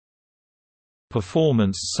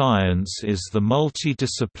Performance science is the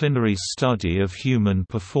multidisciplinary study of human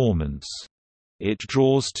performance. It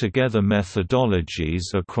draws together methodologies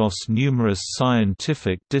across numerous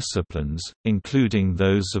scientific disciplines, including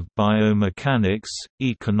those of biomechanics,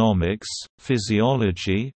 economics,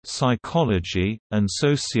 physiology, psychology, and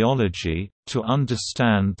sociology, to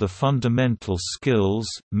understand the fundamental skills,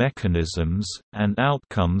 mechanisms, and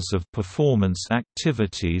outcomes of performance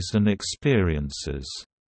activities and experiences.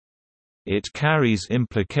 It carries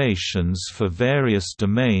implications for various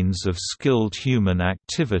domains of skilled human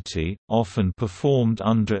activity, often performed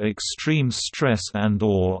under extreme stress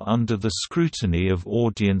and/or under the scrutiny of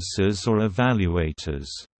audiences or evaluators.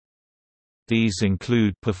 These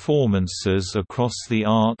include performances across the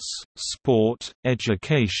arts, sport,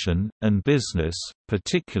 education, and business,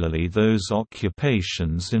 particularly those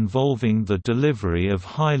occupations involving the delivery of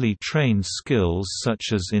highly trained skills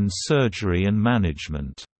such as in surgery and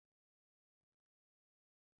management.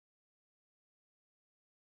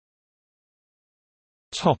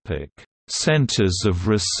 Centers of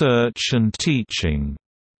research and teaching.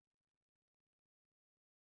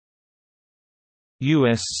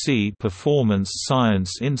 USC Performance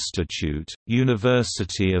Science Institute,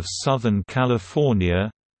 University of Southern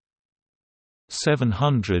California.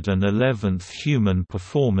 711th Human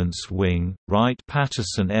Performance Wing,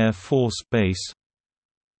 Wright-Patterson Air Force Base.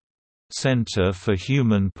 Center for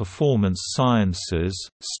Human Performance Sciences,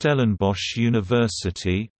 Stellenbosch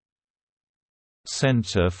University.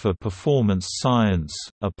 Centre for Performance Science,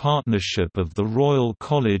 a partnership of the Royal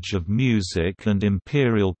College of Music and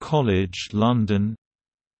Imperial College London.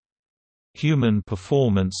 Human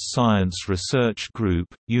Performance Science Research Group,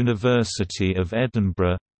 University of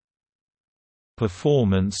Edinburgh.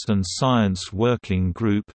 Performance and Science Working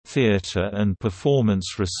Group, Theatre and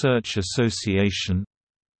Performance Research Association.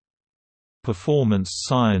 Performance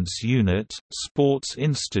Science Unit, Sports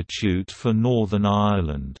Institute for Northern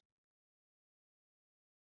Ireland.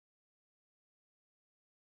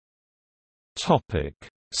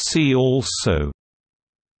 See also: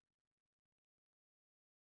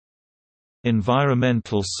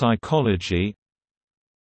 Environmental psychology,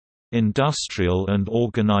 Industrial and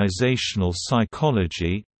organizational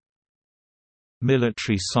psychology,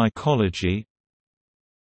 Military psychology,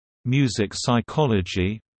 Music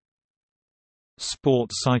psychology,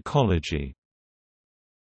 Sport psychology.